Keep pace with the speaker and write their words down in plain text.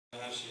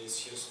Her şeyi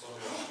Eskişehirspor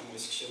Başkanı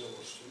Eskişehir'e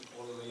borçluyum.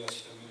 Orada da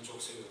gerçekten beni çok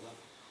seviyorlar.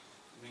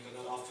 Ne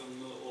kadar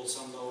Afyonlu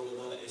olsam da orada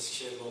da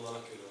Eskişehirli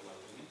olarak görüyorlar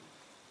beni.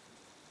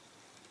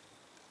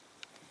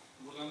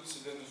 Buradan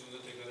sizlerin huzurunda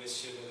tekrar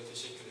Eskişehir'e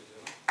teşekkür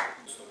ediyorum.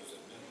 Soru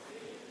üzerine.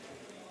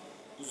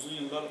 Uzun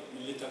yıllar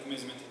milli takıma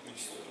hizmet etmek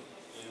istiyorum.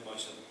 Yeni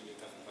başladım milli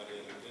takım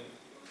kariyerimde.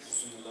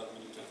 Uzun yıllar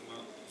milli takıma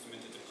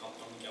hizmet edip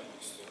kaptanlık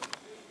yapmak istiyorum.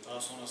 Daha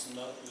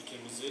sonrasında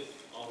ülkemizi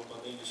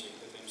Avrupa'da en iyi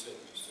şekilde temsil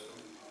etmek istiyorum.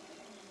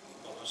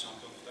 Orhan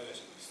Şampiyonluklar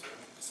yaşamak istiyorum.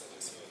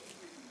 Kısacası öyle.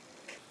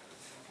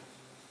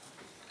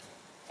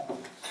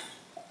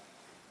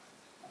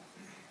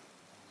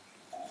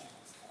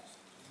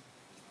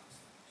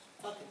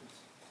 Fark etmez.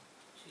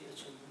 Şey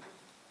açıldı.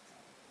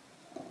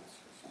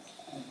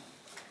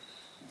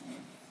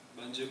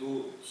 Bence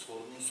bu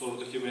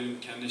sorudaki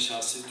benim kendi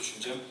şahsi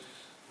düşüncem.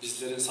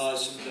 Bizlerin saha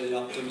içinde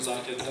yaptığımız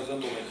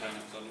hareketlerden dolayı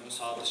kaynaklanıyor.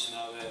 Saha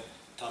dışına ve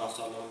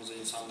taraftarlarımızı,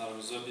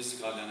 insanlarımızı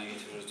biz galyana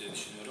getiriyoruz diye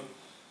düşünüyorum.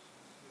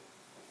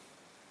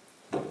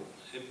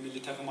 Hep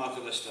milli takım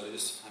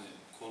arkadaşlarıyız. Hani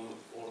konu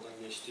oradan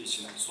geçtiği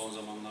için son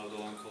zamanlarda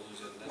olan konu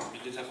üzerinden.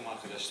 Milli takım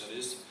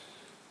arkadaşlarıyız.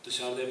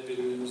 Dışarıda hep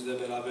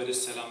birbirimizle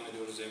beraberiz, selam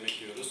veriyoruz,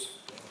 yemek yiyoruz.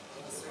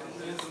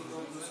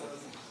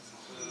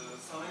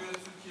 Sana göre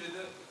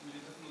Türkiye'de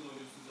milli takımda da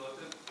oynuyorsun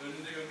zaten.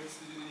 Önünde görmek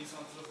istediğin iyi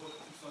santrafor,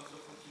 Türk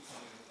santrafor kim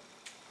sana göre?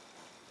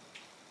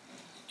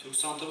 Türk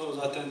santrafor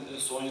zaten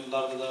son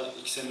yıllarda da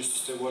 2 sene üst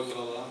üste gol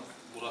kralı olan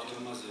Burak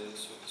Yılmaz'la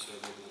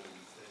söyleyebilirim.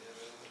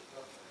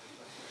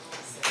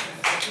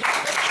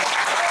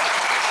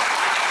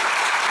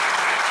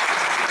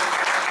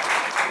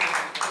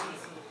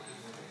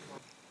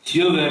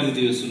 Tüyo verdi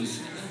diyorsunuz.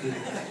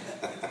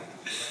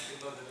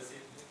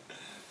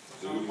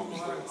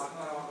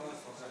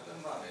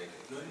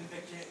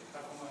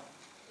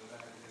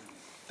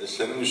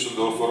 Senin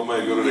üstünde o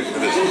formayı görerek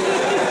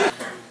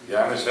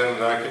yani sen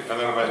rakip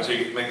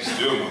Fenerbahçe'ye gitmek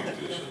istiyor mu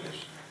diyorsun?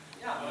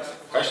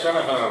 Kaç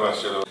tane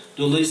Fenerbahçeli var?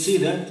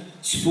 Dolayısıyla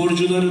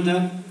sporcuları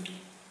da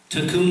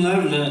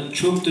takımlarla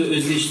çok da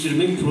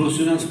özleştirmek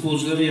profesyonel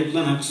futbolculara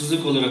yapılan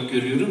haksızlık olarak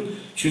görüyorum.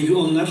 Çünkü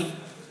onlar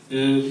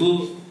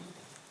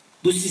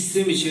bu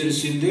sistem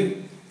içerisinde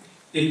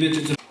elbette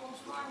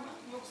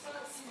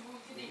Yoksa siz bu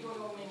ülkede idol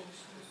olmayı mı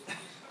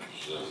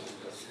düşünüyorsunuz?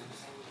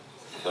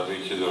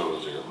 Tabii ki de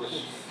olacak ama.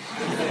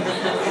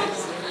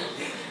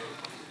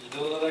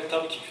 İdol olarak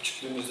tabii ki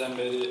küçüklüğümüzden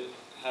beri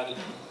her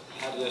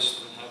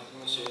yaşta,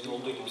 her şeyin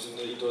olduğu gibi bizim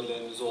de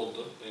idollerimiz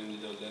oldu. Benim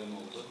idollerim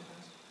oldu.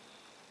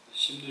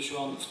 Şimdi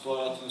şu an futbol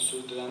hayatını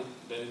sürdüren,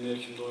 benim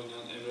mevkimde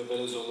oynayan Emre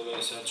Belezoğlu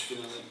ve Selçuk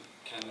İnan'ı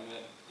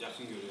kendime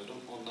yakın görüyorum.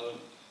 Onların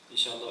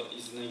inşallah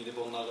izinden gidip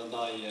onlardan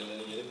daha iyi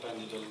yerlere gelip ben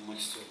de idol olmak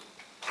istiyorum.